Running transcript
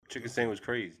chicken sandwich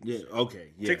crazy. Yeah, okay.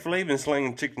 Yeah. Chick-fil-A been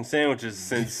slinging chicken sandwiches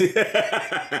since, Jesus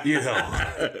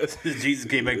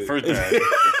came back the first time.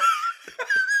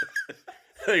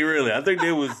 Hey, really, I think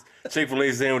there was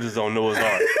Chick-fil-A sandwiches on Noah's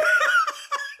Ark.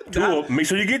 Make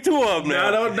sure you get 2 of them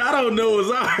now. Not on Noah's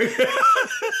Ark.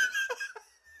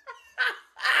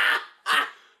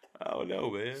 I don't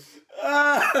know, man.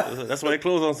 That's why they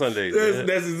close on Sundays.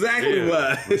 That's exactly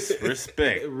why.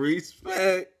 Respect.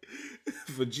 Respect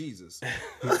for Jesus.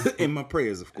 In my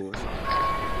prayers, of course.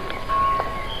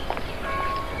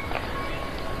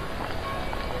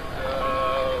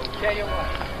 Okay,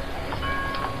 what?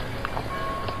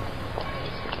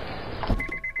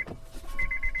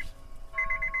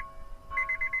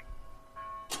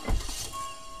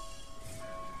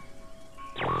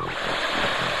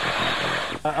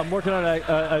 I'm working on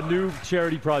a new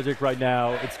charity project right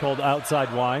now. It's called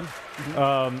Outside Wine.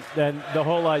 And the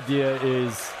whole idea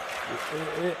is,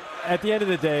 at the end of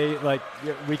the day, like,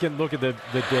 we can look at the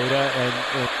data and...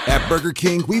 At Burger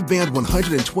King, we've banned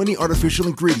 120 artificial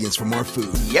ingredients from our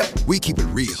food. Yep. We keep it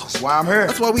real. That's why I'm here.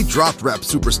 That's why we dropped rap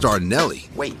superstar Nelly.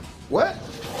 Wait, what?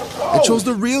 And chose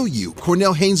the real you,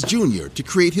 Cornell Haynes Jr., to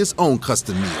create his own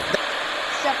custom meal.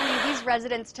 Stephanie, these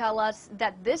residents tell us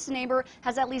that this neighbor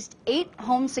has at least 8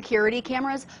 home security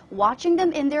cameras watching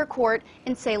them in their court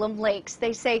in Salem Lakes.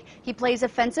 They say he plays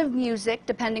offensive music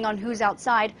depending on who's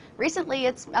outside. Recently,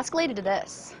 it's escalated to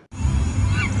this.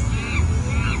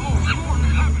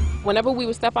 Whenever we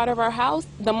would step out of our house,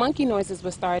 the monkey noises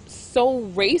would start. So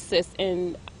racist,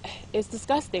 and it's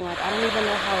disgusting. Like, I don't even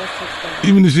know how it's explained.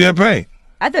 Even the champagne.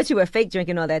 I thought you were fake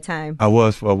drinking all that time. I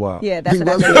was for a while. Yeah, that's what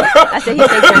I said. I said he's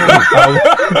fake drinking.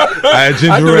 I had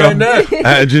ginger ale. I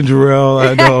had ginger ale. I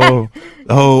had the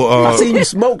whole. I seen you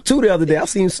smoke too the other day. I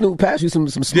seen Snoop pass you some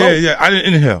smoke. Yeah. I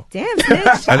didn't inhale. Damn,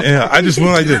 bitch. I didn't inhale. I just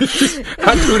went like this.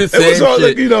 I do the same It was all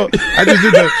shit. like, I just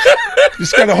did that.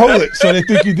 Just kind of hold it so they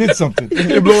think you did something.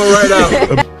 You blow it right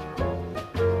out.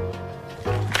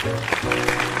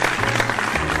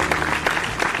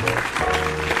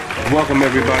 Welcome,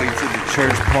 everybody, to the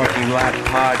Church Parking Lot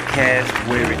Podcast,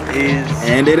 where it is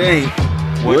And it ain't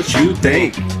what you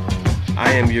think.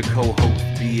 I am your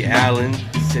co-host, B. Allen,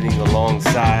 sitting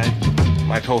alongside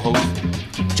my co-host,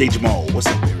 J. Jamal, what's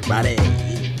up, everybody?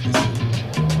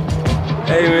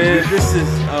 Hey, man, this is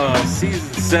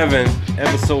Season 7,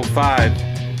 Episode 5,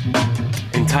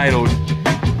 entitled,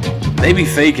 They Be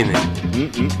Fakin It.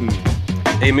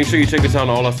 Hey, make sure you check us out on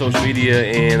all our social media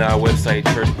and our website,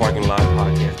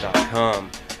 churchparkinglotpodcast.com.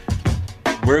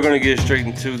 We're going to get straight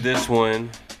into this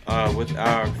one with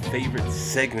our favorite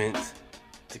segment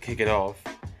to kick it off,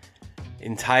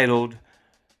 entitled,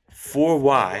 For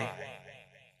Why.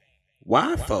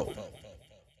 Why for?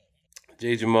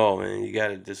 J. Jamal, man, you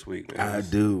got it this week, man. I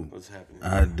do. What's happening?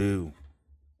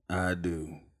 I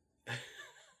do.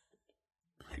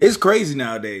 It's crazy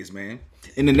nowadays, man.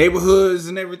 In the neighborhoods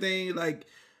and everything, like,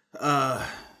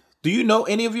 do you know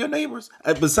any of your neighbors?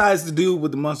 Besides the dude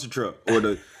with the monster truck or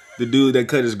the dude that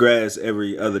cut his grass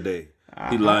every other day.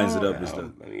 He lines it up and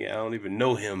stuff. I don't even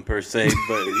know him per se,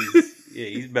 but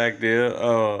he's back there.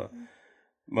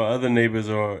 My other neighbors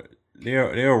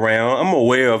they're around. I'm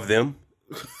aware of them.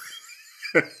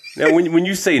 Now, when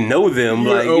you say know them,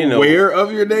 You're aware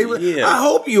of your neighbor? Yeah. I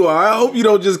hope you are. I hope you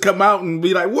don't just come out and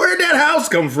be like, where'd that house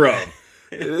come from?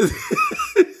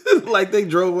 Like they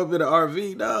drove up in an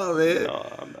RV. No, man.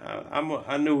 No,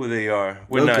 I know who they are.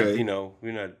 We're Okay. not,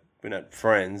 we're not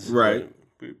friends. Right.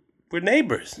 We're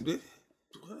neighbors. I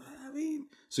mean,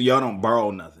 so y'all don't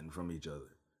borrow nothing from each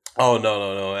other. Oh,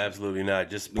 no, absolutely not.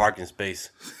 Just parking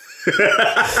space.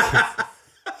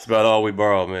 That's about all we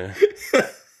borrow, man.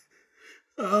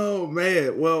 Oh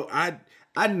man. Well, I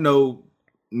know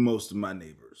most of my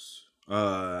neighbors.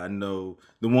 I know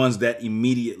the ones that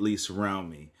immediately surround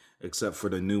me, except for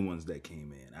the new ones that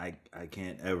came in. I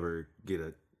can't ever get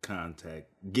in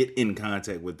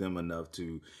contact with them enough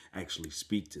to actually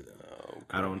speak to them.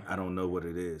 Okay. I don't know what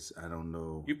it is. I don't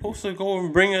know. You're supposed to go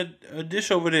and bring a dish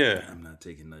over there. I'm not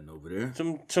taking nothing over there.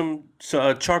 Some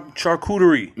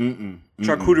charcuterie.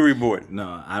 Charcuterie board.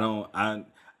 No, I don't.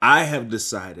 I have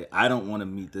decided I don't want to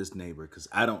meet this neighbor because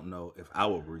I don't know if I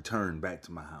will return back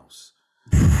to my house.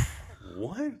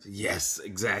 What? Yes,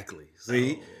 exactly.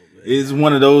 See, it's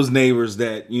one of those neighbors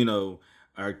that,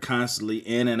 are constantly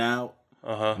in and out,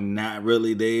 not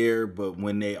really there, but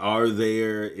when they are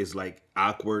there, it's like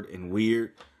awkward and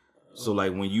weird. So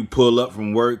like when you pull up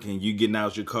from work and you getting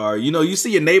out your car, you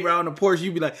see your neighbor out on the porch,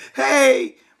 you be like,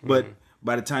 hey, but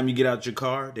by the time you get out your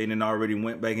car, they done already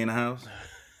went back in the house.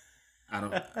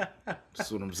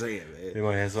 That's what I'm saying, man. They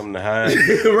might have something to hide.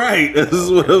 Right. This is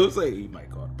what I'm saying. You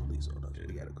might call the police on us.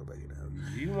 We gotta go back in the house.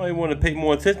 You You might want to pay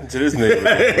more attention to this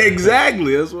nigga.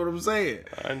 Exactly. That's what I'm saying.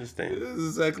 I understand. This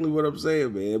is exactly what I'm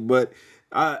saying, man. But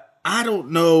I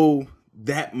don't know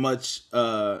that much.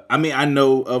 I mean, I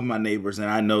know of my neighbors, and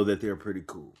I know that they're pretty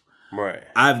cool. Right.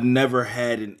 I've never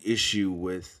had an issue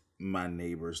with my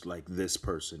neighbors like this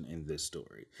person in this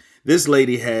story. This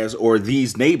lady has, or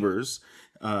these neighbors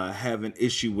have an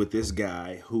issue with this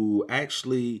guy who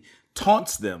actually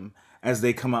taunts them as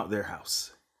they come out their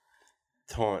house.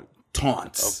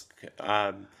 Taunts.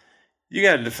 Okay. You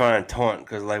got to define taunt,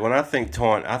 because like when I think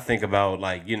taunt, I think about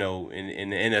like, in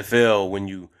the NFL when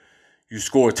you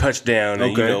score a touchdown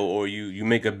and or you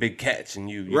make a big catch and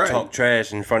you talk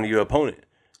trash in front of your opponent.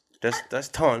 That's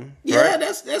taunting. Yeah, right?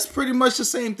 that's pretty much the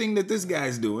same thing that this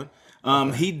guy's doing.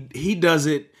 He does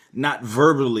it not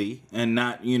verbally and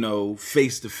not,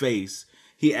 face to face.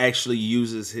 He actually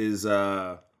uses his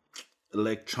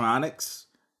electronics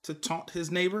to taunt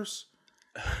his neighbors.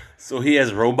 So he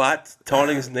has robots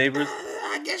taunting his neighbors?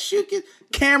 I guess you could.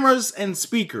 Cameras and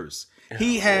speakers.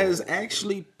 He has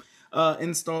actually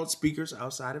installed speakers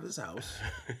outside of his house.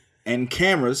 And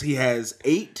cameras. He has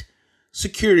 8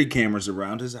 security cameras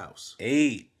around his house.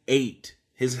 8.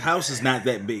 His house is not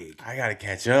that big. I gotta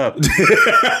catch up.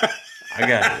 I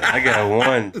got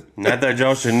one. Not that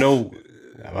y'all should know.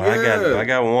 I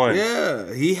got one.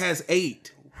 Yeah, he has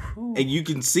 8. And you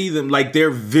can see them like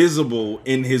they're visible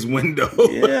in his window.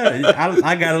 Yeah,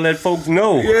 I gotta let folks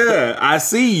know. Yeah, I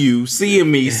see you,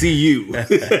 seeing me, see you.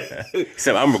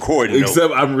 Except I'm recording.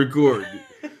 Except I'm recording.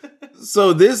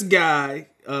 So this guy,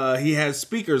 he has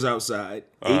speakers outside,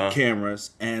 8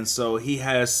 cameras, and so he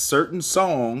has certain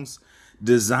songs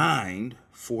designed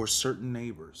for certain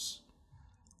neighbors.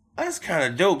 That's kind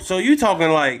of dope. So you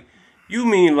talking like, you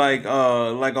mean like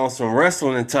on some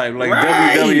wrestling type, like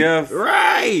WWF?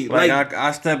 Right. Like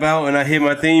I step out and I hear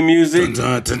my theme music.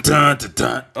 Dun, dun, dun, dun,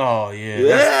 dun. Oh, yeah.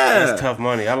 That's tough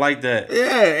money. I like that.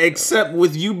 Yeah, except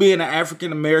with you being an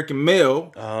African-American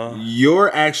male,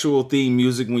 your actual theme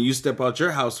music when you step out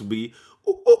your house will be...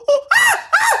 Ooh, ooh, ooh, ah,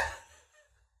 ah.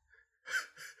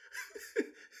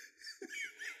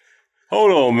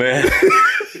 Hold on, man.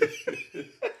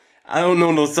 I don't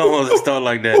know no songs that start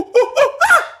like that.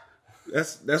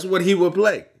 That's what he would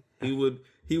play. He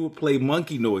would play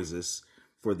monkey noises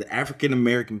for the African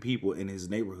American people in his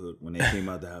neighborhood when they came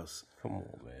out the house. Come on,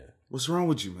 man. What's wrong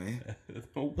with you, man?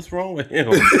 What's wrong with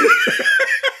him?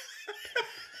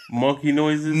 Monkey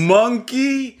noises?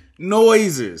 Monkey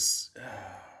noises.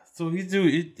 So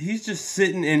he's just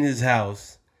sitting in his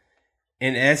house,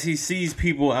 and as he sees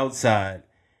people outside,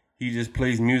 he just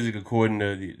plays music according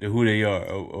to who they are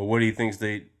or what he thinks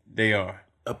they are.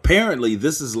 Apparently,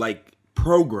 this is like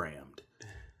programmed.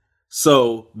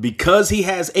 So because he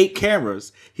has 8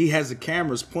 cameras, he has the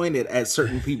cameras pointed at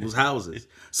certain people's houses.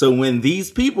 So when these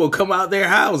people come out their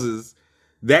houses,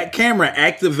 that camera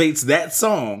activates that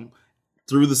song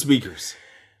through the speakers.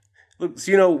 Look,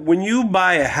 so, when you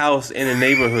buy a house in a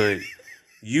neighborhood,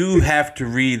 you have to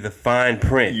read the fine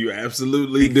print. You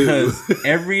absolutely because do.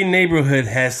 Every neighborhood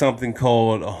has something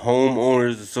called a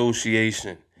homeowners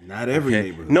association. Not every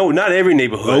neighborhood. No, not every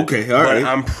neighborhood. Okay, all right. But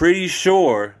I'm pretty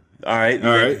sure, all right,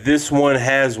 this one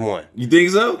has one. You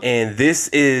think so? And this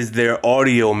is their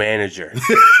audio manager.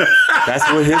 That's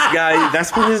what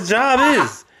his job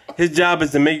is. His job is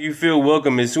to make you feel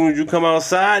welcome. As soon as you come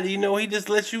outside, he just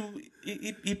lets you,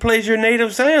 he plays your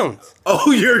native sounds.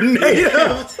 Oh, your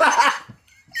native?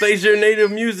 Plays your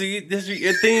native music. This is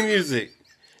your theme music.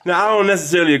 Now, I don't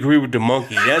necessarily agree with the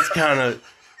monkey. That's kind of...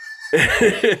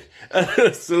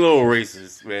 It's a little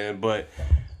racist, man. But,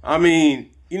 I mean,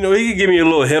 he can give me a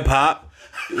little hip-hop.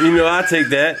 I take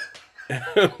that.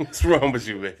 What's wrong with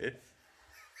you, man? Your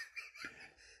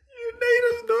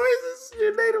native noises?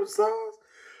 Your native songs?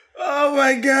 Oh,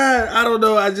 my God. I don't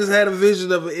know. I just had a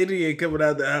vision of an Indian coming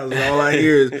out the house, and all I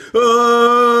hear is,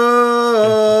 oh,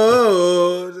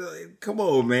 come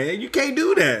on, man. You can't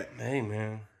do that. Hey,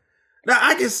 man. Now,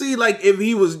 I can see, like, if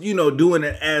he was, doing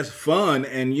it as fun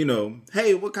and,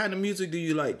 hey, what kind of music do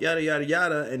you like? Yada, yada,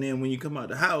 yada. And then when you come out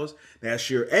the house, that's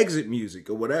your exit music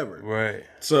or whatever. Right.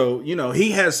 So,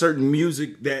 he has certain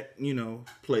music that,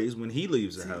 plays when he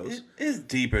leaves the house. It's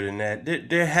deeper than that.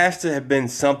 There has to have been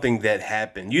something that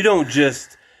happened. You don't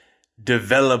just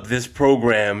develop this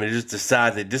program and just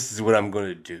decide that this is what I'm going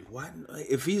to do. What?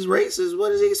 If he's racist,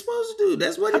 what is he supposed to do?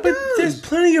 That's what he does. There's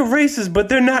plenty of racists, but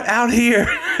they're not out here.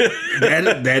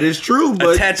 that is true,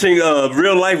 but attaching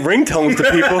real life ringtones to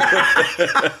people.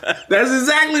 That's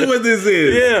exactly what this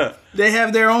is. Yeah, they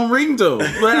have their own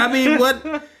ringtone. But I mean,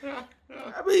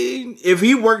 if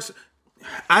he works,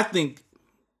 I think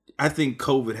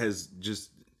COVID has just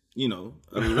you know,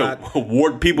 a lot.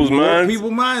 Warped people's minds.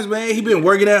 People's minds, man. He been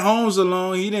working at home so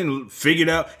long. He didn't figure it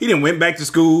out. He didn't went back to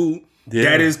school. Yeah.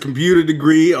 Got his computer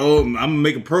degree. Oh, I'm gonna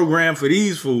make a program for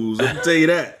these fools. I can tell you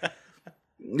that.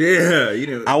 Yeah, you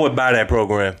know. I would buy that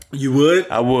program. You would?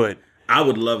 I would. I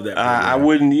would love that program. I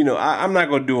wouldn't, you know, I'm not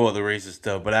going to do all the racist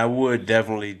stuff, but I would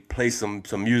definitely play some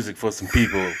music for some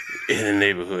people in the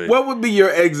neighborhood. What would be your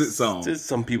exit song? Just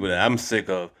some people that I'm sick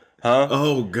of. Huh?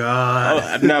 Oh,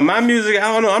 God. Now, my music,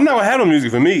 I don't know. I'm not going to have no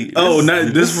music for me.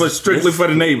 This was strictly for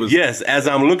the neighbors. Yes, as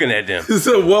I'm looking at them.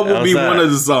 So what would be one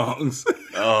of the songs?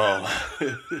 Oh.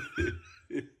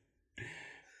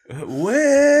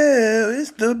 Well,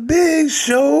 it's the big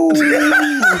show.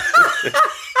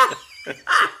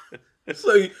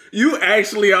 So you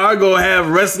actually are gonna have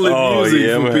wrestling music?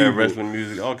 Yeah, I'm for gonna have people. wrestling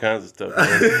music, all kinds of stuff.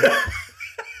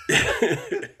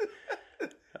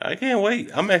 I can't wait.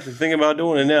 I'm actually thinking about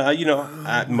doing it now.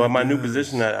 My new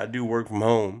position, I do work from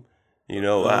home. You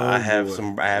know, I have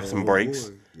some breaks.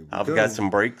 I've got some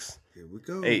breaks. Here we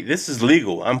go. Hey, this is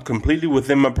legal. I'm completely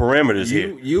within my parameters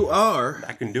here. You are.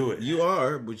 I can do it. You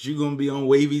are, but you're gonna be on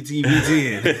Wavy TV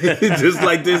 10, just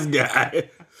like this guy.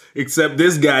 Except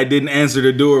this guy didn't answer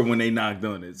the door when they knocked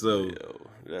on it. So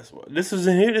that's what this is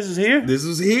in here. This is here. This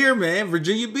is here, man.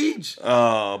 Virginia Beach.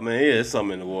 Oh man, yeah, there's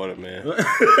something in the water, man.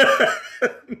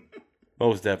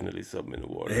 Most definitely something in the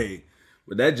water. Hey,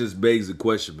 but that just begs the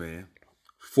question, man.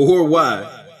 For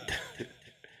why?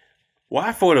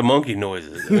 Why for the monkey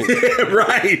noises? I mean,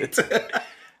 right.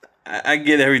 I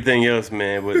get everything else,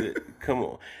 man, but come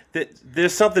on.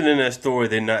 There's something in that story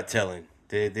they're not telling.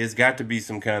 There's got to be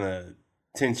some kind of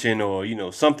tension or, you know,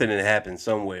 something that happened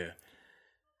somewhere.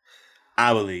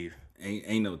 I believe.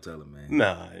 Ain't no telling, man.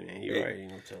 Nah, you're right.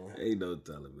 Ain't no telling. Ain't no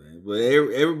telling, man. But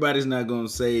everybody's not gonna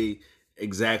say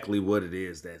exactly what it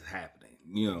is that's happening.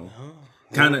 You know,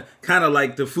 kind of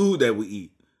like the food that we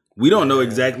eat. We don't know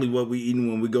exactly what we eating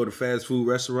when we go to fast food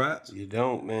restaurants. You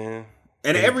don't, man.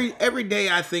 And every day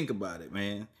I think about it,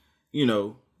 man. You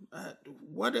know,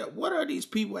 what are these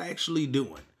people actually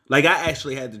doing? Like, I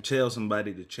actually had to tell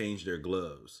somebody to change their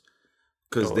gloves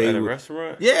because they at a were,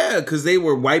 restaurant. Yeah, because they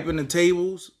were wiping the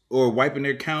tables or wiping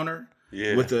their counter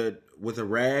with a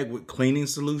rag with cleaning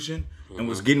solution and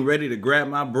was getting ready to grab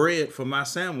my bread for my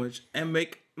sandwich and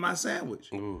make my sandwich.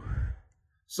 Ooh.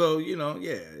 So, you know,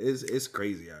 yeah, it's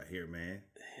crazy out here, man.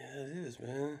 Yeah, it is,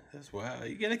 man. That's wild.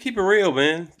 You gotta keep it real,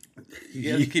 man.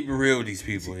 You gotta keep it real with these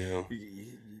people, you know.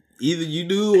 Either you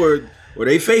do or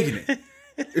they faking it.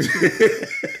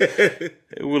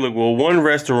 Well, one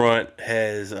restaurant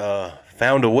has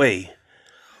found a way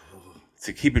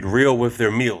to keep it real with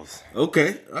their meals.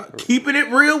 Okay, keeping it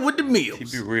real with the meals.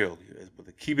 Keep it real with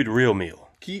the keep it real meal.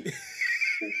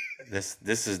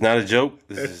 This is not a joke.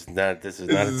 This is not a test.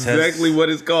 Exactly what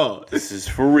it's called. This is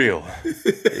for real.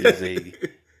 It is a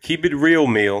keep it real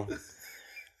meal.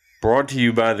 Brought to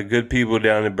you by the good people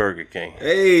down at Burger King.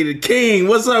 Hey, the King.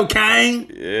 What's up, King?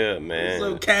 Yeah, man.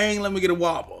 What's up, King? Let me get a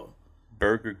Whopper.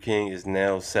 Burger King is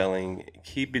now selling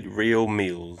Keep It Real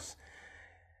meals.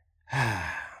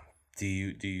 Do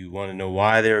you want to know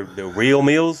why they're real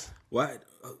meals? What?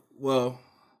 Well,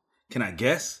 can I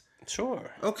guess?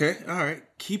 Sure. Okay. All right.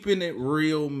 Keeping it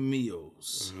real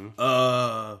meals.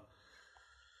 Mm-hmm.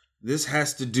 This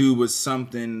has to do with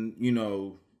something, you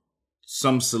know,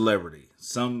 some celebrity.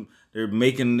 They're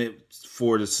making it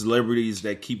for the celebrities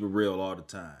that keep it real all the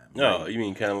time. No, you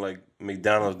mean kind of like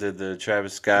McDonald's did the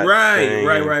Travis Scott thing.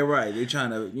 Right. They're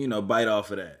trying to, you know, bite off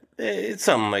of that. It's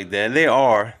something like that. They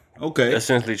are okay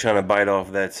essentially trying to bite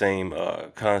off that same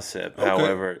concept. Okay.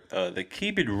 However, the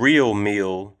Keep It Real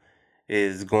meal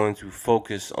is going to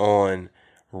focus on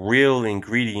real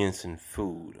ingredients in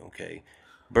food. Okay,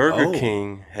 Burger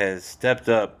King has stepped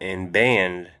up and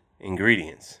banned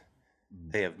ingredients.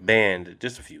 They have banned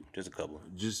just a couple.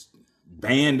 Just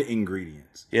banned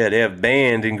ingredients. Yeah, they have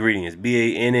banned ingredients.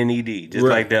 BANNED. Just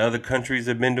like the other countries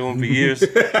have been doing for years.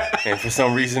 And for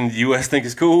some reason, the U.S. think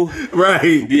it's cool.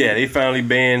 Right. Yeah, they finally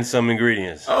banned some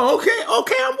ingredients. Oh,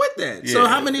 okay, I'm with that. Yeah. So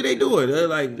how many they doing? They're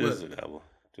like just a couple.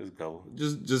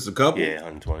 Just a couple? Yeah,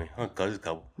 120. Just a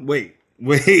couple. Wait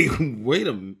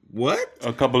a what?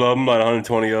 A couple of them, about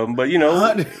 120 of them. But, you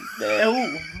know,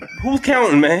 who's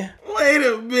counting, man? Wait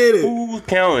a minute. Who's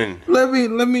counting? Let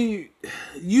me.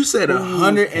 You said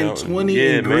 120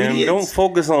 ingredients. Man, don't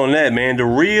focus on that, man. The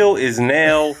meal is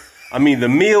now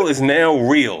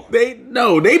real. They've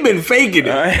been faking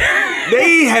it.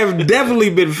 They have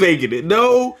definitely been faking it.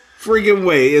 No freaking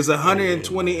way. It's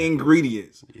 120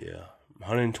 ingredients. Yeah,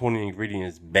 120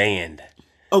 ingredients banned.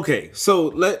 Okay, so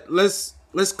let's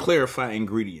let's clarify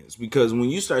ingredients, because when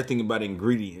you start thinking about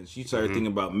ingredients, you start thinking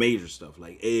about major stuff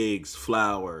like eggs,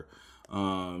 flour,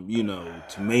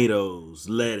 tomatoes,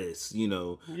 lettuce,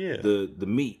 the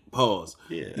meat,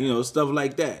 stuff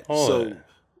like that.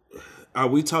 Are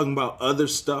we talking about other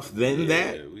stuff than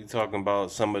that? We talking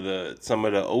about some of the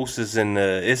osis and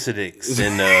the acidics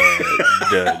and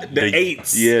the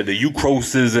eights. Yeah, the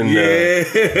eucroses and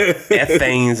the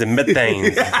ethanes and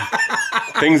methanes,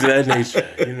 things of that nature.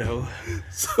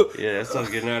 So, that's us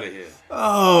getting out of here.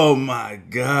 Oh my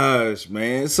gosh,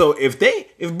 man! So if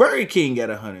Burger King got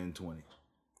 120.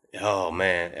 Oh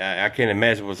man, I can't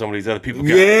imagine what some of these other people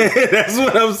got. Yeah, that's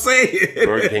what I'm saying.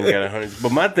 Burger King got 100.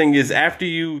 But my thing is, after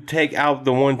you take out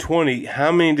the 120,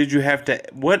 how many did you have to?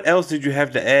 What else did you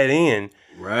have to add in?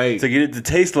 Right. To get it to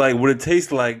taste like what it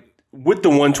tastes like with the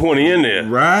 120 in there.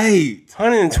 Right.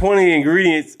 120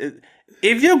 ingredients.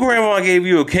 If your grandma gave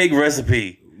you a cake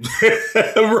recipe.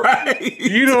 Right.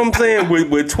 You know what I'm saying?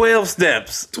 With 12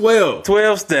 steps.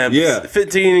 12 steps. Yeah.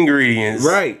 15 ingredients.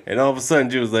 Right. And all of a sudden,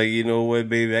 she was like, you know what,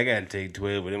 baby? I got to take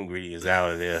 12 of them ingredients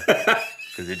out of there.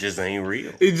 Because it just ain't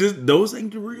real. Those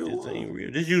ain't the real ones. Ain't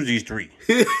real. Just use these 3.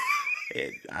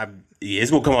 It's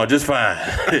going to come out just fine.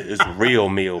 It's a real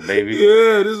meal, baby.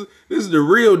 Yeah, this is the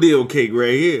real deal cake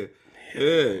right here.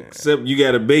 Yeah. Except you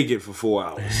got to bake it for 4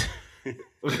 hours.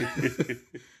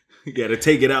 You got to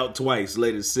take it out twice,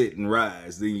 let it sit and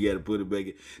rise. Then you got to put it back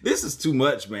in. This is too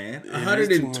much, man.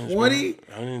 120?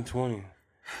 120.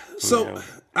 So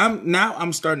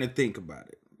I'm starting to think about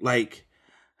it. Like,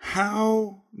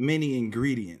 how many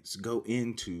ingredients go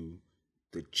into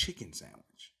the chicken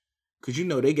sandwich? Because,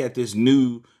 they got this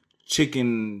new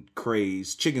chicken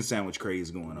sandwich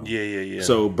craze going on. Yeah.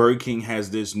 So Burger King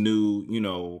has this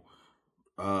new,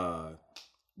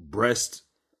 breast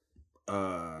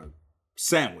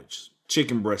sandwich,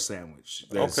 chicken breast sandwich.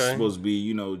 That's supposed to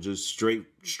be, just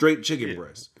straight chicken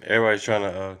breast. Everybody's trying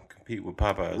to compete with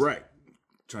Popeyes. Right.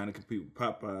 Trying to compete with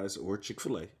Popeyes or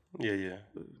Chick-fil-A. Yeah.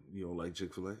 You don't like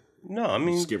Chick-fil-A? No, I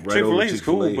mean, skip right Chick-fil-A over is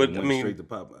Chick-fil-A cool, but and I went mean, straight to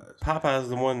Popeyes. Popeyes is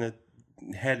the one that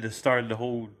had to start the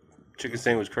whole chicken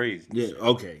sandwich craze. Yeah,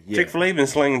 okay. Yeah. Chick-fil-A been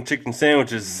slinging chicken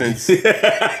sandwiches since, since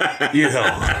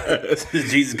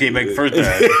Jesus came back the first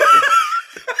time.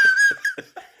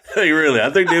 Hey, really, I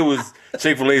think there was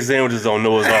Chick-fil-A sandwiches on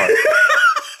Noah's Ark.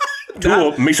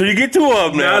 Make sure you get 2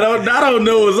 of them now. Not on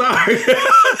Noah's Ark.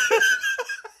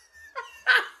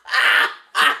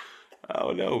 I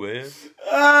don't know, man.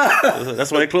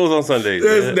 That's why they close on Sundays.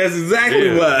 That's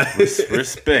exactly why.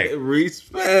 Respect.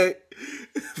 Respect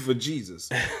for Jesus.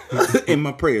 In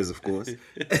my prayers, of course.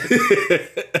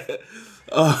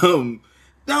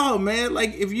 No, man,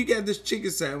 like if you got this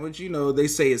chicken sandwich, they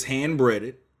say it's hand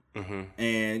breaded. Mm-hmm.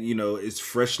 And, it's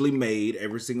freshly made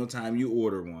every single time you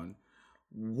order one.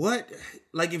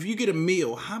 Like if you get a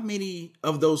meal, how many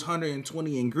of those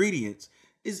 120 ingredients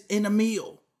is in a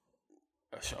meal?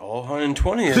 All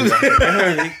 120.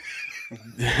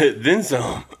 Then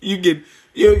some. You get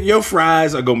your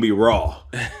fries are gonna be raw.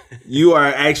 You are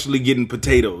actually getting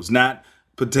potatoes, not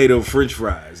potato French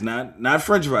fries, not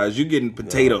French fries. You're getting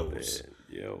potatoes.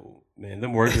 Man,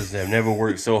 them workers have never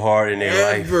worked so hard in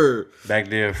their life. Back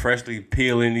there, freshly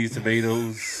peeling these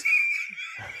tomatoes.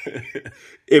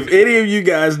 If any of you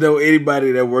guys know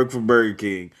anybody that work for Burger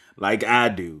King, like I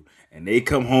do, and they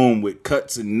come home with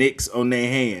cuts and nicks on their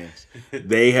hands,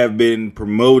 they have been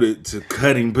promoted to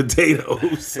cutting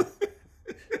potatoes.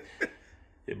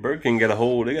 Yeah, Burger King got a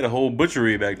whole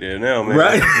butchery back there now, man.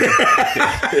 Right.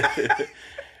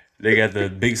 They got the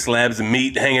big slabs of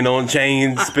meat hanging on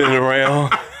chains, spinning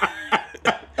around.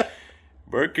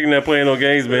 Burger King not playing no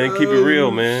games, man. Keep it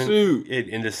real, man. Shoot.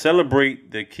 And to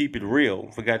celebrate the keep it real,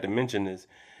 forgot to mention this.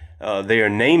 They are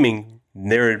naming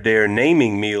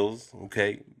meals,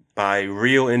 okay, by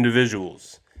real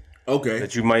individuals. Okay.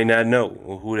 That you might not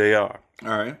know who they are.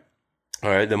 All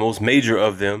right. The most major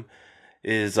of them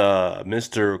is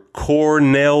Mr.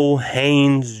 Cornell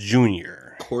Haynes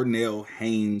Jr. Cornell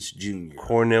Haynes Jr.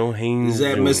 Cornell Haynes Is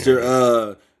that Jr.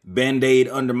 Mr. Band-Aid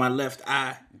under my left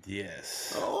eye?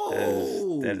 Yes.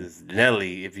 Oh. That is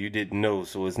Nelly, if you didn't know.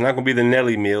 So it's not going to be the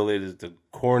Nelly meal. It is the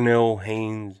Cornell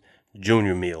Haynes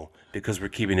Jr. meal because we're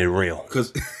keeping it real.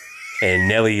 And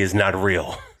Nelly is not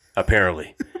real,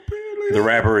 apparently. The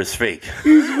rapper is fake.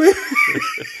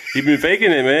 He's been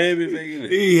faking it, man.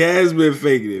 He has been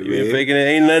faking it, man. Been faking it.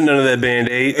 Ain't nothing under that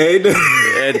Band-Aid.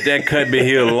 That cut been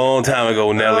healed a long time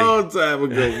ago, Nelly. A long time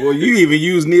ago. Well, you even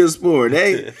used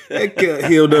Neosporin. That cut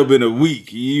healed up in a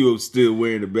week. You still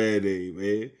wearing the Band-Aid,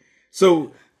 man.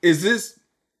 So, is this...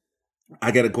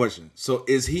 I got a question. So,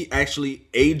 is he actually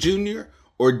a junior,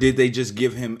 or did they just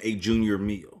give him a junior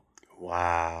meal?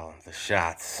 Wow, the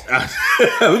shots.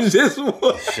 I'm just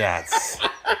The shots.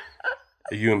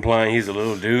 Are you implying he's a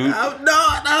little dude?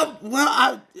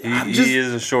 He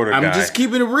is a shorter guy. I'm just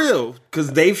keeping it real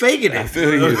because they faking it. I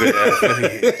feel you,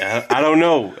 man. I don't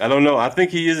know. I think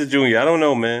he is a junior. I don't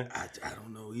know, man. I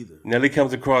don't know either. Nelly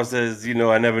comes across as,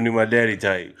 I never knew my daddy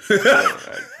type. So,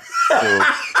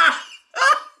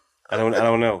 I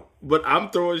don't know. But I'm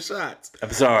throwing shots.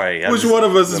 I'm sorry. Which one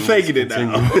of us is faking it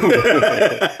now?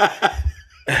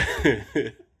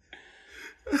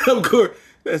 Of course.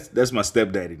 That's my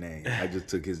stepdaddy name. I just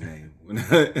took his name when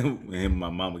him and my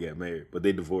mama got married, but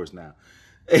they divorced now.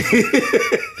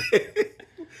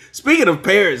 Speaking of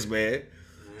parents, man.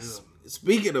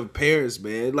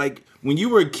 Like when you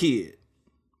were a kid,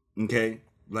 okay?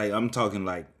 Like I'm talking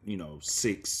like,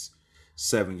 6,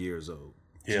 7 years old.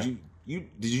 Yeah. Did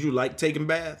you like taking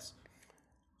baths?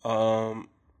 I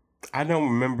don't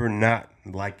remember not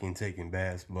liking taking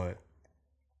baths, but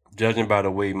judging by the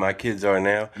way my kids are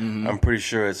now, I'm pretty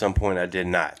sure at some point I did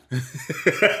not.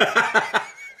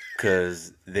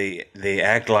 Because they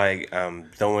act like I'm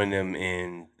throwing them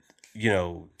in,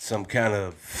 some kind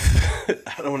of,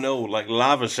 I don't know, like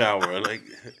lava shower. Like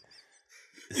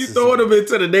you throwing them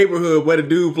into the neighborhood where the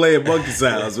dude playing monkey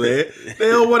sounds, man. They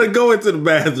don't want to go into the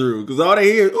bathroom because all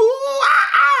they hear is, ooh, ah,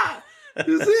 ah. That's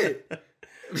it.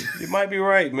 You might be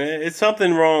right, man. It's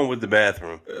something wrong with the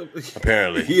bathroom,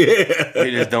 apparently. Yeah.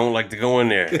 They just don't like to go in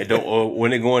there. Or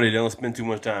when they go in there, they don't spend too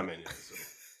much time in it.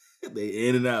 So. They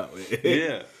in and out, man.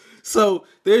 Yeah. So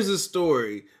there's a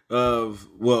story of,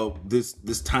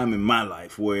 this time in my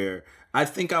life where I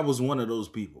think I was one of those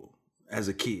people as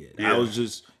a kid. Yeah. I was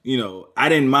just, I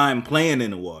didn't mind playing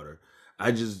in the water.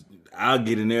 I'll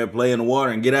get in there, play in the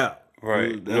water, and get out.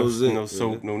 Right. That was it. No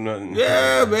soap, no nothing.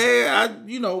 Yeah, man.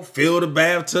 I, fill the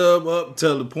bathtub up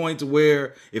to the point to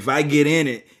where if I get in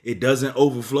it, it doesn't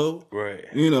overflow. Right.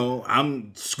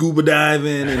 I'm scuba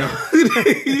diving and,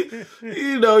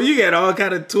 you got all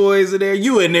kind of toys in there.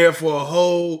 You in there for a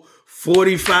whole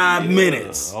 45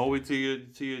 minutes. All the way till your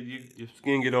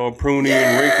skin get all pruny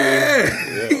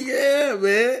and wrinkly. Yeah,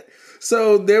 man.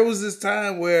 So there was this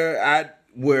time where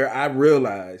I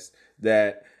realized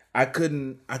that I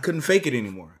couldn't fake it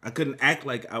anymore. I couldn't act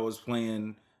like I was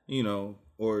playing,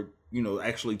 or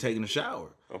actually taking a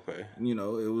shower. Okay.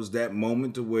 It was that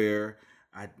moment to where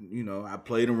I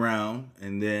played around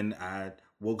and then I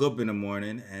woke up in the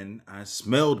morning and I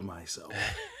smelled myself.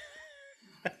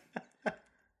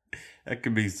 That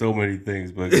could be so many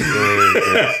things, but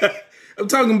I'm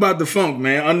talking about the funk,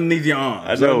 man, underneath your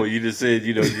arms. I know. You just said,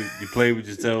 you play with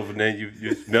yourself and then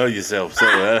you smell yourself. So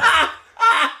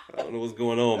I don't know what's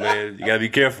going on, man. You gotta be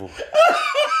careful.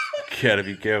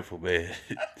 Man.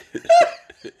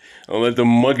 Don't let the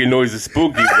monkey noises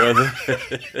spook you, brother.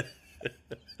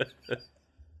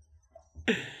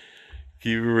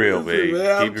 Keep it real,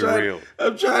 man. Keep it real.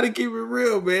 I'm trying to keep it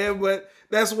real, man. But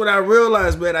that's what I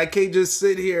realized, man. I can't just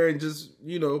sit here and just,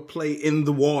 play in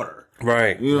the water.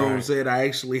 Right. You know what I'm saying? I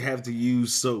actually have to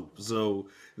use soap. So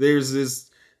there's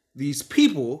these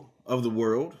people of the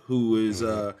world who is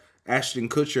Ashton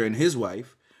Kutcher and his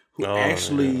wife, who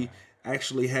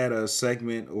actually had a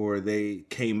segment, or they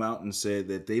came out and said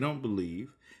that they don't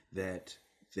believe that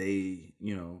they,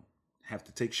 have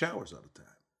to take showers all the time.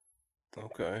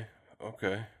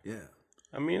 Okay. Yeah.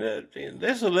 I mean,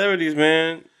 they're celebrities,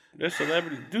 man. They're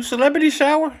celebrities. Do celebrities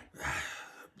shower?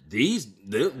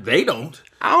 They don't.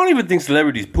 I don't even think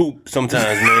celebrities poop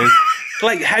sometimes, man.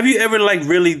 Like, have you ever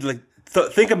really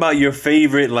think about your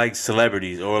favorite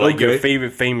celebrities or your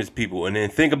favorite famous people, and then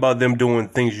think about them doing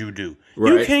things you do.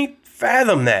 Right. You can't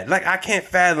fathom that. Like, I can't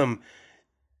fathom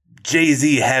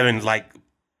Jay-Z having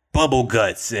bubble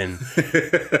guts and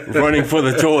running for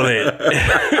the toilet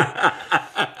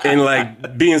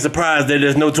and being surprised that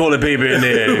there's no toilet paper in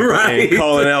there right. and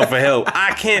calling out for help.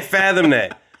 I can't fathom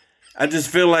that. I just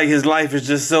feel like his life is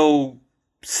just so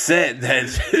set that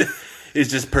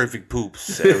it's just perfect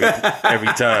poops every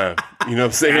time. You know what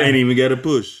I'm saying? I ain't even got to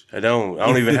push. I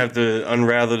don't even have to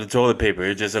unravel the toilet paper.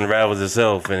 It just unravels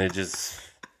itself and it just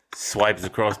swipes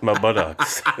across my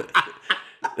buttocks.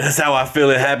 That's how I feel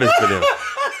it happens for them.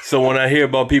 So when I hear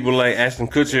about people like Ashton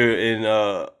Kutcher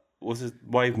and what's his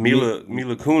wife, Mila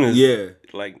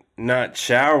Kunis, not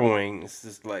showering, it's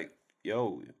just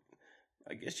yo,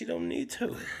 I guess you don't need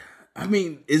to. I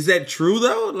mean, is that true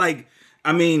though? I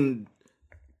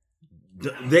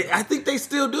think they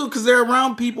still do because they're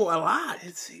around people a lot.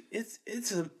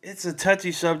 It's a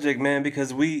touchy subject, man,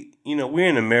 because we're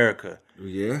in America.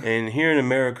 Yeah. And here in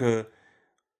America,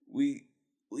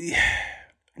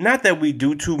 Not that we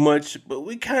do too much, but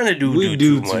we kind of do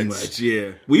too much.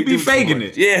 Yeah, we be faking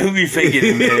it. Yeah, we be faking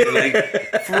it, man.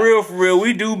 Like for real,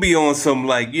 we do be on some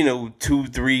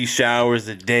 2-3 showers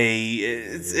a day.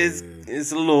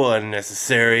 It's a little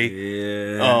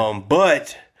unnecessary. Yeah.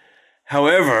 But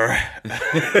however,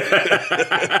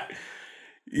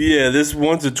 yeah, this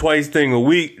once or twice thing a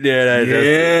week.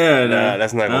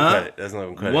 That's not gonna cut it. That's not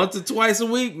gonna cut it. Once or twice a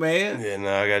week, man. Yeah,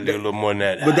 no, I gotta do a little more than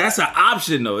that. But that's an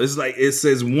option though. It's like it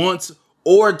says once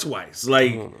or twice.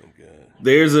 Like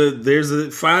there's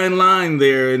a fine line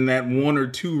there in that 1 or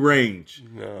 2 range.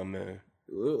 No, man.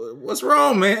 What's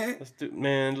wrong, man?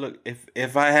 Man, look,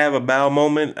 if I have a bowel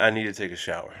moment, I need to take a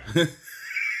shower.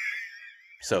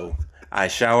 So I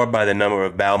shower by the number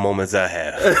of bowel moments I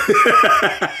have.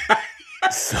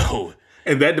 So,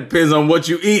 and that depends on what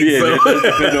you eat. Yeah, that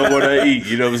depends on what I eat.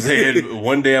 You know what I'm saying?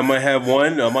 One day I might have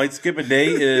 1. I might skip a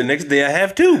day. And the next day I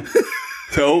have 2.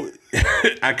 So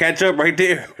I catch up right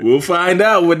there. We'll find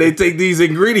out when they take these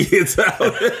ingredients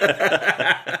out.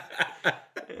 Yeah,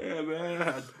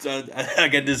 man. I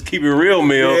got this keep it real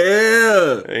meal.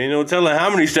 Yeah. Ain't no telling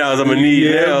how many showers I'm gonna need.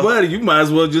 Yeah, buddy, you might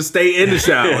as well just stay in the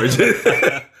shower.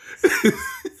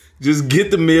 Just get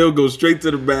the meal, go straight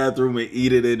to the bathroom, and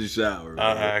eat it in the shower.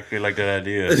 I actually like that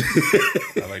idea. I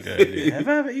like that idea. You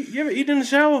ever eaten in the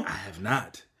shower? I have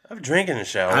not. I've drank in the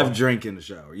shower. I've drank in the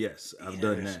shower. Yes, I've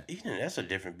done that. That's a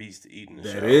different beast to eat in the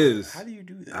shower. That is. How do you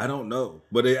do that? I don't know,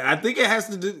 but I think it has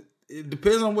to do. It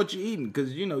depends on what you're eating,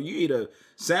 because you eat a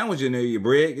sandwich in there, your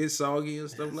bread gets soggy and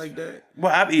stuff like that.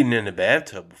 Well, I've eaten in the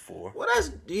bathtub before. Well,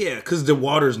 because the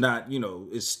water's not,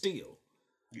 it's still.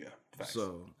 Yeah. Facts.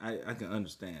 So I can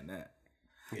understand that.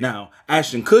 Yeah. Now,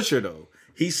 Ashton Kutcher though,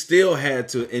 he still had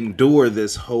to endure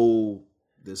this whole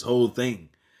thing,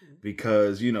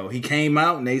 because he came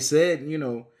out and they said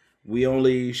we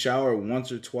only shower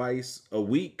once or twice a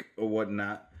week or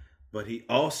whatnot, but he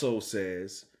also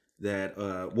says that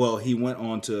he went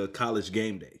on to College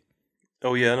Game Day.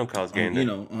 Oh yeah, I know College Game Day.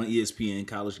 On ESPN,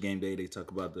 College Game Day, they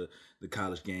talk about the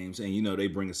college games, and they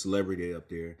bring a celebrity up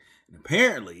there, and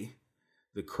apparently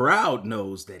the crowd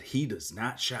knows that he does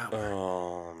not shower.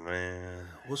 Oh man,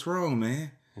 what's wrong,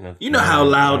 man? You know how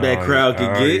loud that crowd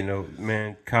can get.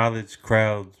 Man, college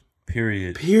crowds.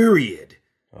 Period.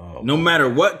 Oh, no matter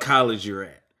what college you're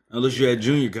at, unless you're at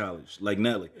junior college, like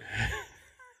Nelly.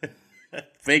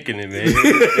 Faking it, man.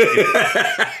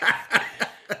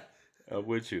 I'm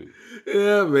with you.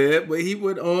 Yeah, man. But he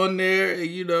went on there,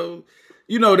 and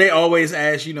they always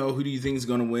ask, who do you think is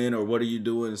gonna win, or what are you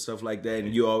doing, and stuff like that.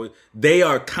 And they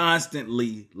are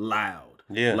constantly loud.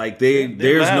 Yeah, like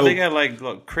there's loud. no. They got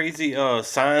like crazy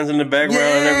signs in the background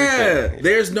and everything.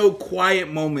 There's no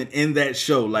quiet moment in that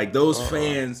show. Like those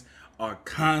fans are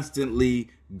constantly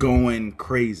going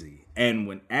crazy. And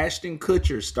when Ashton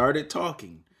Kutcher started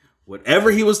talking,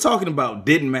 whatever he was talking about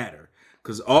didn't matter,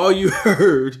 because all you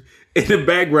heard in the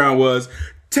background was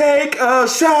 "Take a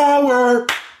shower."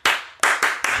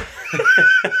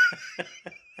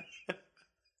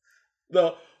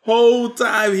 The whole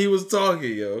time he was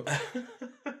talking, yo.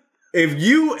 If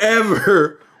you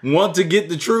ever want to get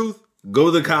the truth, go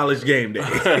to College Game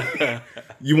Day.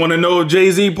 You want to know if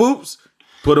Jay-Z poops?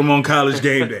 Put him on College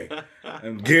Game Day.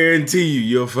 I guarantee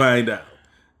you'll find out.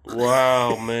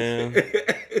 Wow, man.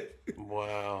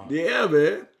 Wow. Yeah,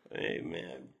 man. Hey,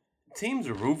 man. Teams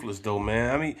are ruthless, though,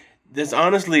 man. I mean, there's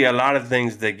honestly a lot of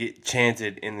things that get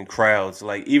chanted in the crowds,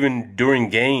 like even during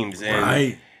games,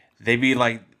 and they be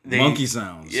like monkey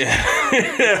sounds.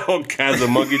 Yeah, all kinds of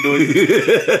monkey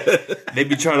noises. They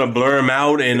be trying to blur them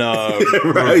out and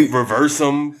reverse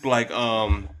them. Like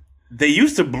they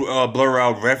used to blur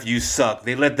out "Ref, you suck."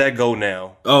 They let that go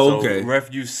now. Oh, okay.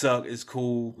 "Ref, you suck" is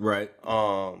cool. Right.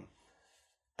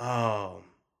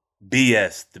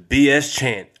 BS, the BS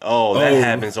chant. That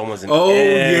happens almost in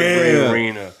every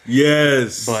arena.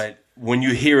 Yes. But when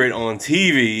you hear it on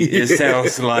TV, it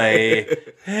sounds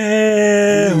like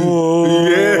hey,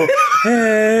 oh,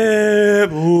 hey,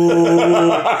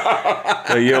 oh.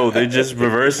 Like, yo, they're just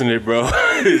reversing it, bro.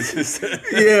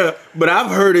 Yeah, but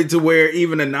I've heard it to where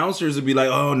even announcers would be like,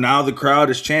 "Oh, now the crowd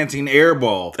is chanting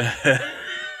airball."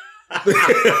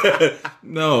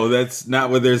 No, that's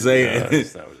not what they're saying. No,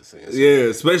 that's not what they're saying. Yeah,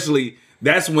 especially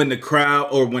that's when the crowd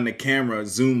or when the camera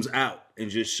zooms out and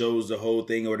just shows the whole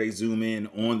thing, or they zoom in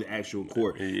on the actual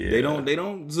court. Yeah. They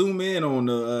don't zoom in on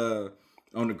the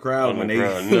crowd when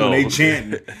they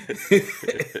chant.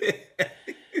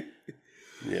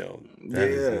 Yo, that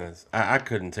is nuts. I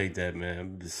couldn't take that, man.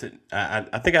 I'm just sitting.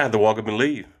 I think I had to walk up and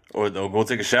leave, or go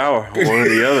take a shower, one or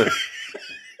the other.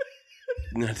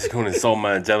 I'm not just going to insult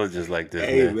my intelligence like this.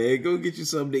 Hey, man, go get you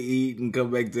something to eat and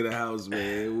come back to the house,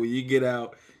 man. When you get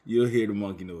out, You'll hear the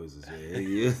monkey noises.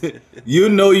 Man. You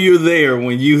know you're there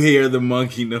when you hear the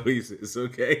monkey noises.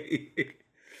 Okay.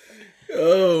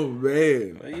 Oh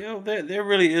man. There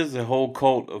really is a whole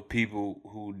cult of people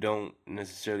who don't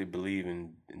necessarily believe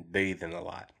in bathing a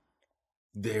lot.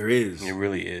 There is. It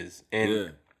really is.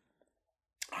 And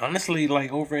honestly,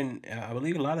 like over in I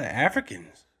believe a lot of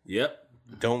Africans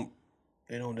don't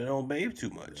bathe too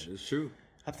much. It's true.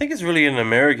 I think it's really an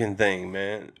American thing,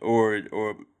 man. Or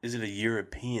is it a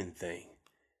European thing?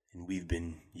 And we've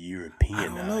been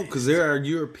Europeanized. I don't know, because there are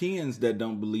Europeans that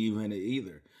don't believe in it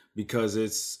either. Because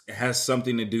it has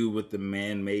something to do with the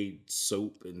man-made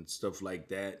soap and stuff like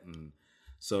that. And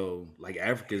so, like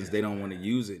Africans, they don't want to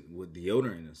use it with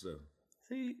deodorant and stuff.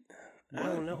 See, I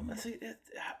don't know.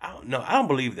 I don't know. I don't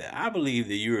believe that. I believe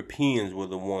the Europeans were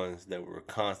the ones that were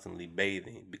constantly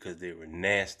bathing because they were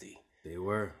nasty. They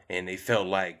were. And they felt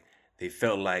like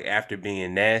after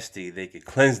being nasty, they could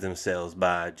cleanse themselves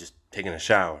by just taking a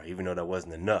shower, even though that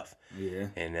wasn't enough. Yeah.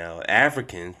 And now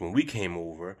Africans, when we came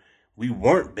over, we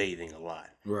weren't bathing a lot.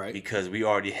 Right. Because we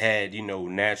already had,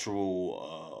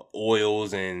 natural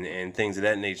oils and things of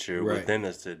that nature within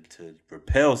us to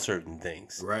repel certain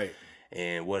things. Right.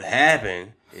 And what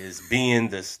happened is being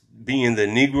the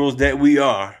Negroes that we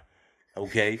are,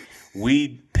 okay,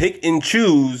 we pick and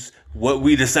choose what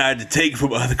we decide to take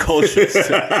from other cultures.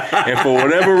 And for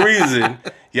whatever reason,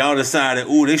 y'all decided,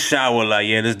 they shower like,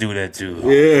 let's do that too.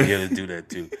 Yeah, let's do that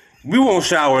too. We won't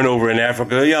showering over in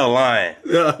Africa. Y'all lying.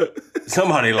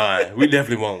 Somebody lying. We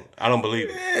definitely won't. I don't believe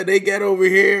it. Yeah, they got over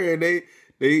here and they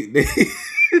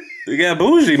they got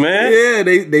bougie, man. Yeah,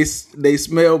 they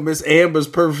smell Miss Amber's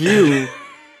perfume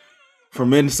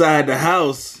from inside the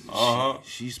house.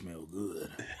 She smell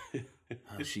good.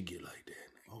 How'd she get like that?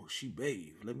 Oh, she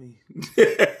bathed. Let me.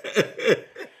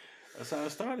 That's how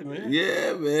it started, man.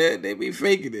 Yeah, man. They be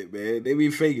faking it, man. They be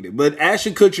faking it. But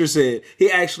Ashton Kutcher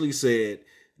said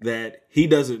that he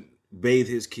doesn't bathe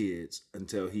his kids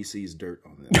until he sees dirt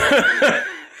on them.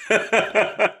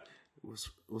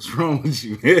 What's wrong with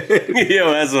you, man?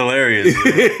 Yo, that's hilarious.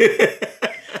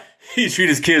 He treat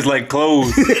his kids like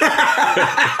clothes.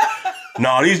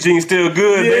 Nah, these jeans still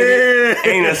good, baby.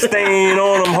 Ain't a stain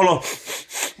on them. Hold on.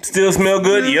 Still smell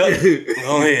good? Yep.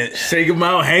 Go ahead. Shake them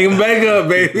out, hang them back up,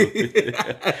 baby.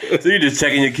 So you're just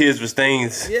checking your kids for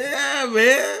stains. Yeah,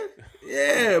 man.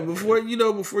 Yeah, before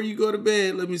you go to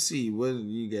bed, let me see. What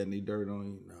you got any dirt on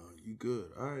you? No, you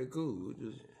good. All right, cool.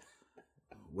 We'll just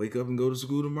wake up and go to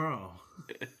school tomorrow.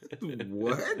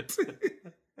 What?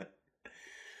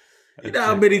 You know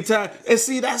how many times? And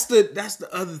see, that's the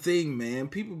other thing, man.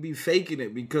 People be faking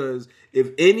it because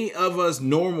if any of us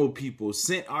normal people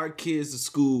sent our kids to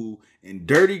school in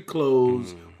dirty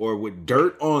clothes or with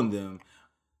dirt on them,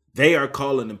 they are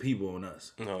calling the people on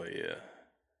us. Oh yeah.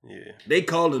 Yeah. They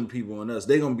calling people on us.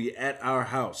 They're going to be at our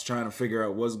house trying to figure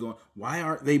out what's going on. Why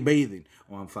aren't they bathing?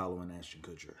 Oh, I'm following Ashton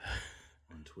Kutcher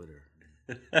on Twitter.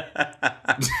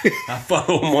 I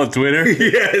follow him on Twitter?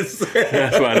 Yes.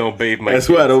 That's why I don't bathe my kids.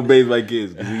 That's why I don't bathe my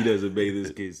kids. Because he doesn't bathe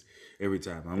his kids every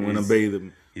time. I'm going to bathe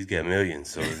them. He's got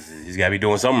millions, so he's got to be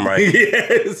doing something right.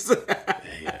 Yes.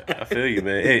 Yeah, I feel you,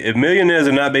 man. Hey, if millionaires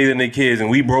are not bathing their kids and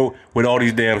we broke with all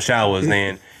these damn showers,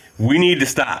 then we need to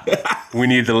stop. We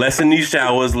need to lessen these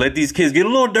showers. Let these kids get a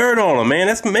little dirt on them, man.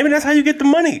 Maybe that's how you get the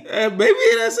money. Maybe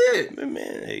that's it. Man,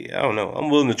 hey, I don't know. I'm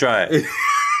willing to try it.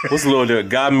 What's a little dirt?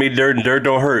 God made dirt and dirt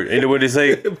don't hurt. Ain't that what they say?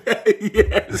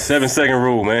 Yes. The 7-second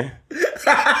rule, man.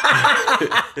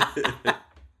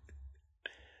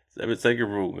 7-second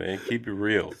rule, man. Keep it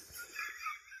real.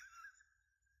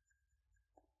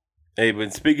 Hey,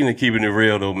 but speaking of keeping it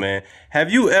real, though, man,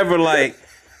 have you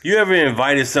ever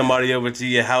invited somebody over to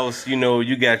your house? You know,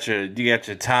 you got your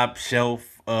top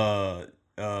shelf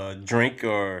drink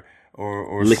or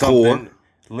liquor. Something,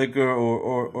 liquor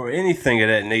or anything of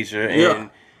that nature, and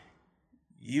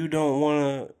you don't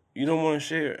want to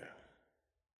share.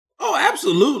 Oh,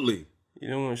 absolutely. You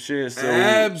don't want to share, so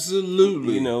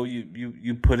absolutely.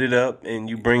 You put it up and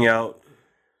you bring out.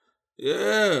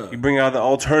 Yeah. You bring out the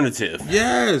alternative.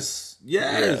 Yes.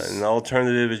 Yeah, and the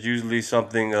alternative is usually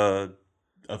something of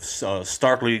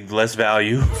starkly less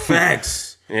value. Facts.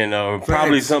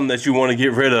 Probably something that you want to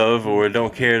get rid of or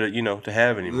don't care to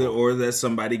have anymore. Or that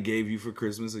somebody gave you for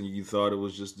Christmas and you thought it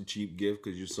was just a cheap gift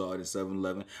because you saw it at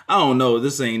 7-Eleven. I don't know.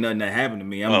 This ain't nothing that happened to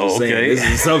me. I'm just saying this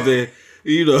is something,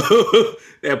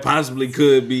 that possibly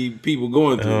could be people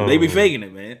going through. They be faking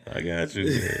it, man. I got you.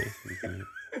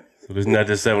 So it's not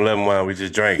just 7-Eleven wine we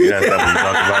just drank. That's not what we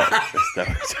talking about. That's not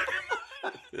what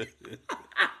we talking about.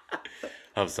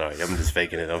 I'm sorry. I'm just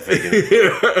faking it. I'm faking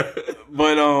it.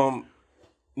 But,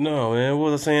 no, man.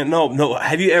 What was I saying? No.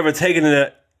 Have you ever taken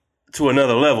it to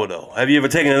another level, though. Have you ever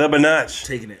taken it up a notch?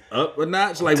 Taking it up a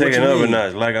notch? Like taking what you it up mean? a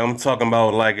notch. Like I'm talking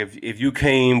about, like if you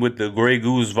came with the Grey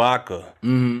Goose vodka,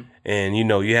 and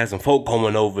you had some folk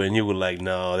coming over, and you were like,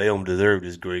 no, they don't deserve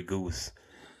this Grey Goose.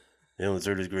 They don't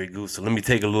deserve this Grey Goose. So let me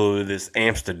take a little of this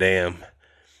Amsterdam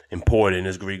and pour it in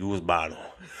this Grey Goose bottle.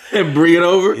 And bring it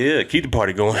over? Yeah, keep the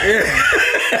party going.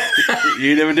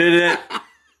 You never did that?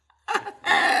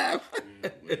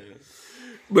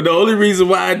 But the only reason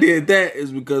why I did that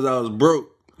is because I was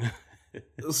broke.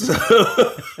 So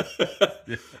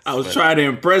I was trying to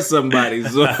impress somebody.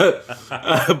 So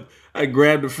I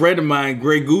grabbed a friend of mine,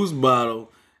 Grey Goose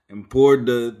bottle, and poured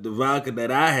the vodka that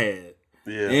I had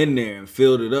in there and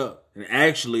filled it up. And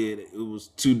actually, it was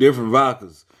two different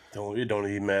vodkas. It don't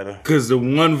even matter. Because the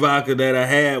one vodka that I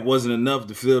had wasn't enough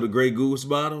to fill the Grey Goose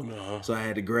bottle. So I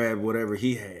had to grab whatever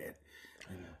he had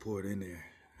and pour it in there.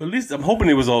 At least I'm hoping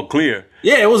it was all clear.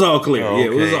 Yeah, it was all clear. Oh, Yeah,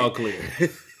 it was okay. all clear.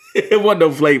 It wasn't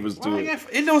no flavors to it.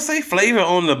 It don't say flavor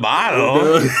on the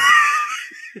bottle.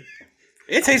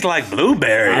 It tastes like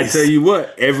blueberries. I tell you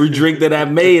what, every drink that I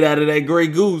made out of that Grey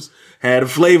Goose had a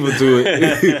flavor to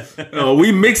it.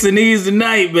 We mixing these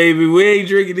tonight, baby. We ain't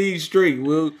drinking these straight.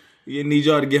 We need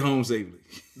y'all to get home safely.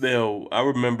 Yo, I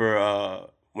remember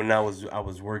when I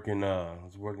was working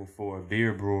for a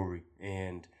beer brewery,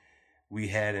 and we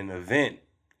had an event.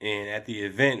 And at the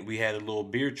event, we had a little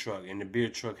beer truck, and the beer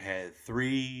truck had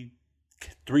three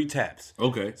taps.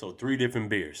 Okay. So 3 different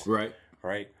beers. Right.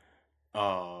 Right.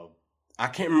 I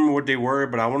can't remember what they were,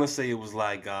 but I want to say it was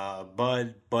like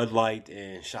Bud Light,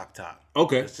 and Shock Top.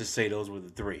 Okay. Let's just say those were the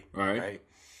 3. All right.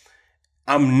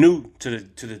 I'm new to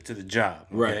the job.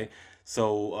 Okay? Right.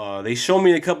 So they showed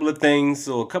me a couple of things.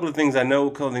 So a couple of things I know, a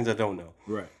couple of things I don't know.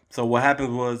 Right. So what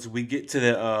happened was we get to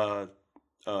the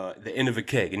end of a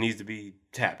keg. It needs to be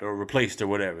tapped or replaced or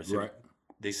whatever. So Right.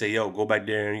 they say, yo, go back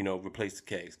there and, replace the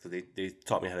kegs, because they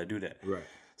taught me how to do that. Right.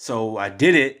 So I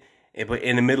did it, but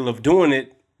in the middle of doing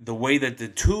it, the way that the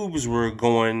tubes were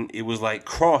going, it was like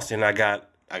crossed, and I got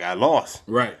lost.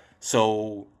 Right.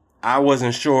 So I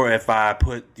wasn't sure if I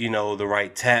put, the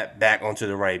right tap back onto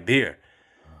the right beer.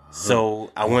 So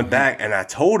I went back and I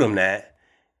told him that,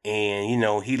 and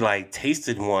he like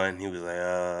tasted one. He was like,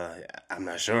 I'm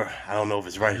not sure. I don't know if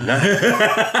it's right or not.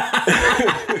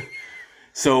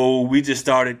 So we just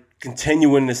started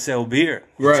continuing to sell beer,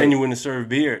 continuing to serve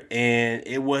beer, and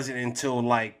it wasn't until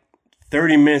like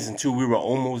 30 minutes until we were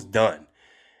almost done.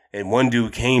 And one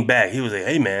dude came back. He was like,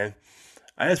 hey man,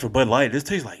 I asked for Bud Light. This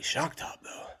tastes like Shock Top though.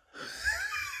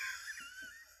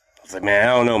 I was like, man,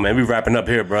 I don't know, man. We wrapping up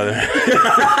here, brother.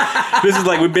 This is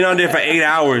like, we've been out there for 8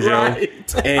 hours, yo.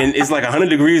 And it's like 100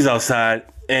 degrees outside.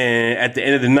 And at the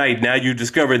end of the night, now you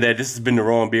discover that this has been the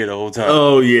wrong beer the whole time.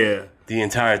 Oh, yeah. The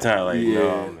entire time. Like,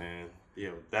 no, man.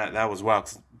 Yo, that was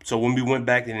wild. So when we went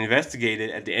back and investigated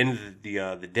at the end of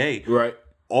the day, right,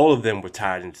 all of them were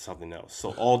tied into something else.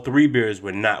 So all 3 beers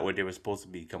were not what they were supposed to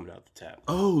be coming out the tap.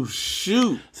 Oh,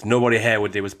 shoot. So nobody had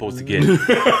what they were supposed to get.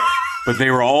 But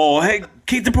they were all, hey,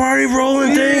 keep the party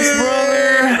rolling. Thanks,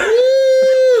 brother.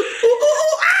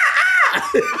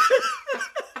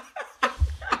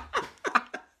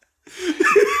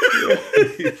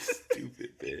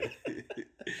 Stupid, man.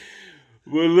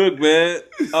 Well, look, man.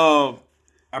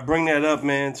 I bring that up,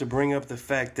 man, to bring up the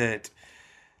fact that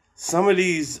some of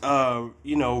these,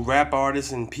 rap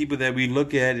artists and people that we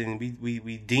look at and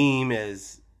we deem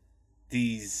as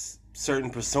these certain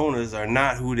personas are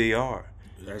not who they are.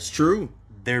 That's true.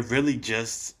 They're really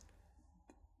just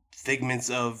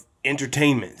figments of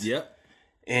entertainment. Yep.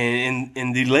 And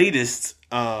in the latest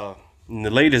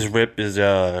rip is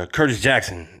Curtis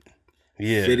Jackson.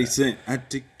 Yeah. 50 Cent. I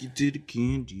take you to the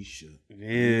candy shop.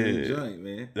 Yeah. Joint,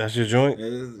 man. That's your joint?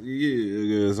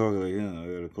 Yeah. It's all like, I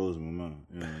gotta close my mouth.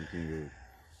 I can't go.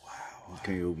 Wow. I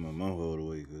can't open my mouth all the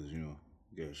way because, you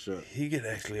got shut. He can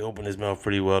actually open his mouth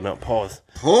pretty well. Now, pause.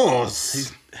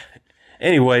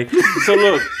 Anyway, so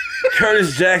look,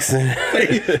 Curtis Jackson.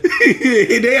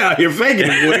 They out here faking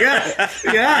it, boy.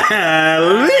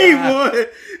 Golly, boy.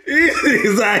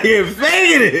 He's out here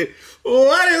faking it.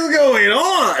 What is going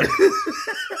on?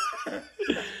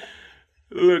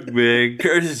 Look, man,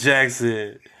 Curtis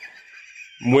Jackson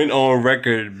went on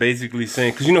record basically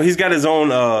saying, because, he's got his own,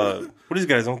 what he's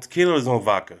got, his own tequila or his own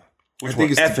vodka? Which one?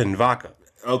 Effing vodka.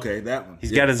 Okay, that one.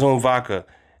 He's got his own vodka.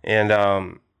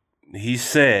 And he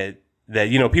said that,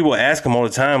 people ask him all the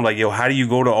time, like, yo, how do you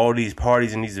go to all these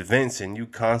parties and these events and you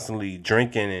constantly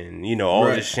drinking and, all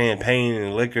this champagne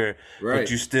and liquor, but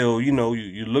you still,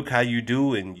 you look how you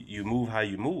do and you move how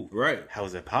you move. Right. How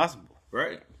is that possible?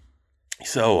 Right.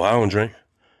 So, I don't drink.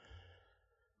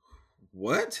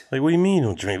 What? Like, what do you mean you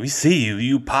don't drink? We see you.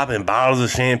 You popping bottles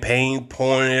of champagne,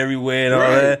 pouring it everywhere and all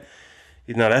that.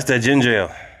 You know, that's that ginger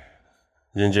ale.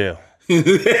 Ginger ale.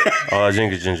 All I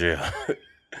drink is ginger ale.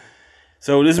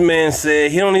 So this man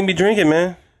said he don't even be drinking,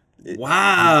 man.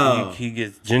 Wow. He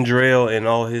gets ginger ale and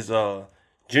all his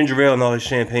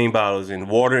champagne bottles and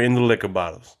water in the liquor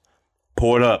bottles.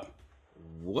 Pour it up.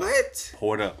 What?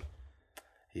 Pour it up.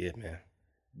 Yeah, man.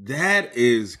 That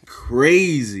is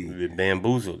crazy.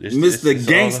 Bamboozled. Mr.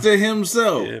 Gangster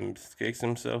himself. Yeah, Mr. Gangster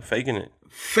himself. Faking it.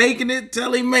 Faking it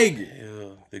till he make it. Yeah.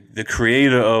 The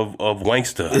creator of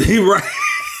Wankster. Right.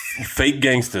 Fake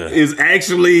gangster. Is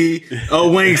actually a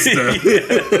wankster.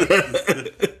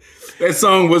 That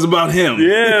song was about him.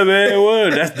 Yeah, man, it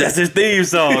was. That's his theme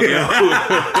song, yo.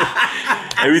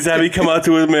 Every time he come out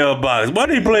to his mailbox, why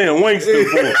they playing Wankster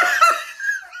for?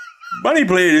 Why they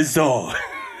playing this song?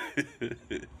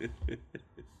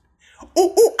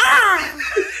 Ooh, ooh, ah!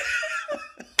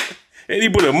 And he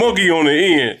put a monkey on the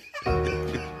end.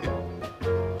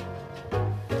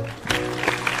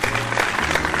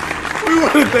 We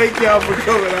want to thank y'all for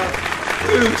coming out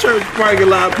to the Church Parking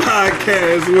Lot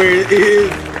Podcast, where it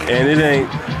is and it ain't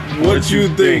what you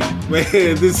think.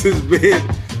 Man, this has been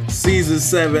Season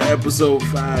 7, Episode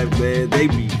 5, man. They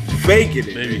be faking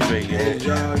it. They be faking it.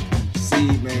 Y'all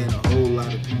see, man, a whole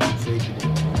lot of people faking it.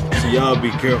 So y'all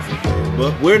be careful, man.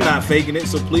 But we're not faking it,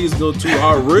 so please go to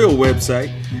our real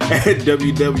website at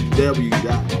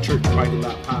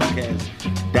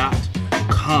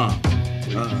www.churchparkinglotpodcast.com.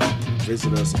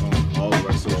 Visit us on all of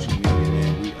our social media,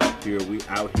 man. We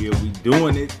out here, we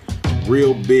doing it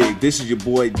real big. This is your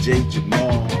boy Jay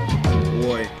Jamal,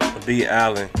 boy B.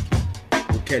 Allen.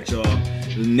 We'll catch y'all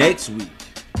next week.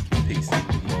 Peace.